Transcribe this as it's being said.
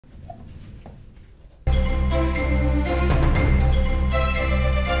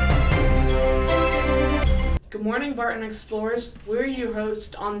Good morning, Barton Explorers. We're your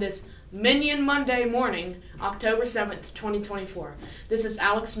hosts on this Minion Monday morning, October 7th, 2024. This is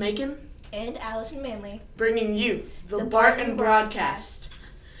Alex Macon and Allison Manley, bringing you the Barton Broadcast.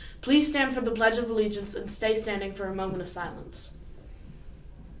 Please stand for the Pledge of Allegiance and stay standing for a moment of silence.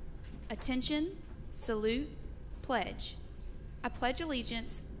 Attention, salute, pledge. I pledge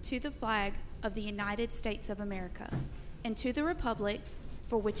allegiance to the flag of the United States of America and to the republic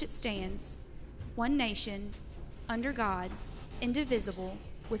for which it stands, one nation, under God, indivisible,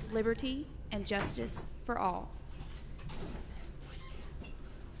 with liberty and justice for all.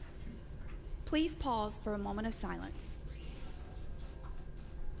 Please pause for a moment of silence.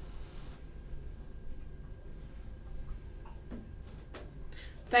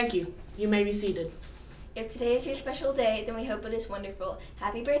 Thank you. You may be seated. If today is your special day, then we hope it is wonderful.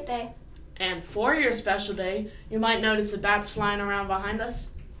 Happy birthday! And for your special day, you might notice the bats flying around behind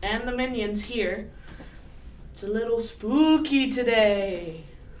us and the minions here. It's a little spooky today.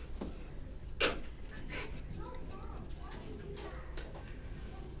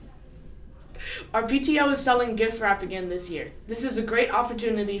 Our PTO is selling gift wrap again this year. This is a great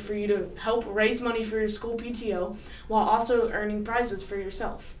opportunity for you to help raise money for your school PTO while also earning prizes for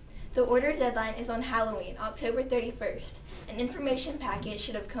yourself. The order deadline is on Halloween, October 31st. An information packet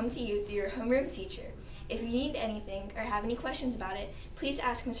should have come to you through your homeroom teacher. If you need anything or have any questions about it, please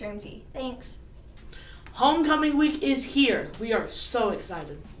ask Ms. Ramsey. Thanks. Homecoming week is here. We are so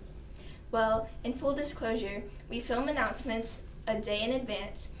excited. Well, in full disclosure, we film announcements a day in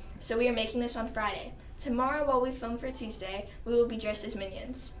advance, so we are making this on Friday. Tomorrow, while we film for Tuesday, we will be dressed as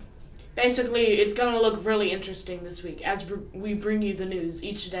minions. Basically, it's going to look really interesting this week as we bring you the news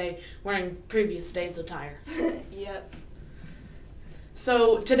each day wearing previous day's attire. Yep.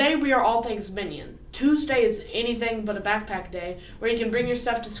 So today we are all things Minion. Tuesday is anything but a backpack day where you can bring your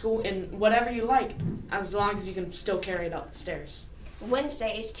stuff to school in whatever you like as long as you can still carry it up the stairs.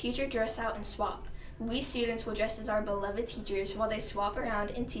 Wednesday is teacher dress out and swap. We students will dress as our beloved teachers while they swap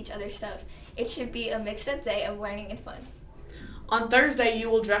around and teach other stuff. It should be a mixed up day of learning and fun. On Thursday, you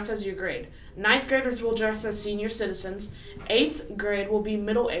will dress as your grade. 9th graders will dress as senior citizens. 8th grade will be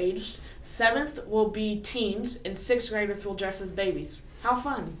middle-aged. 7th will be teens. And 6th graders will dress as babies. How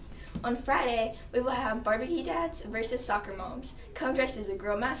fun! On Friday, we will have barbecue dads versus soccer moms. Come dressed as a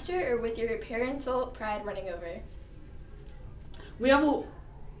grill master or with your parental pride running over. We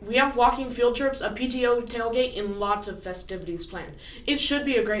have walking field trips, a PTO tailgate, and lots of festivities planned. It should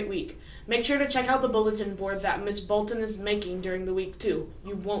be a great week. Make sure to check out the bulletin board that Miss Bolton is making during the week, too.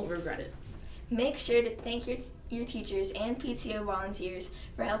 You won't regret it. Make sure to thank your teachers and PTO volunteers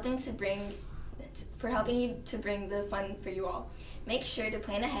for helping you to bring the fun for you all. Make sure to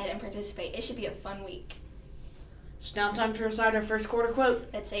plan ahead and participate. It should be a fun week. It's now time to recite our first quarter quote.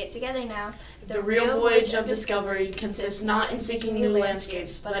 Let's say it together now. The real voyage of discovery consists not in seeking new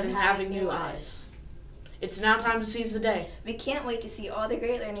landscapes, but in having new eyes. It's now time to seize the day. We can't wait to see all the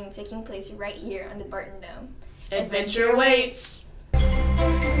great learning taking place right here on the Barton Dome. Adventure awaits!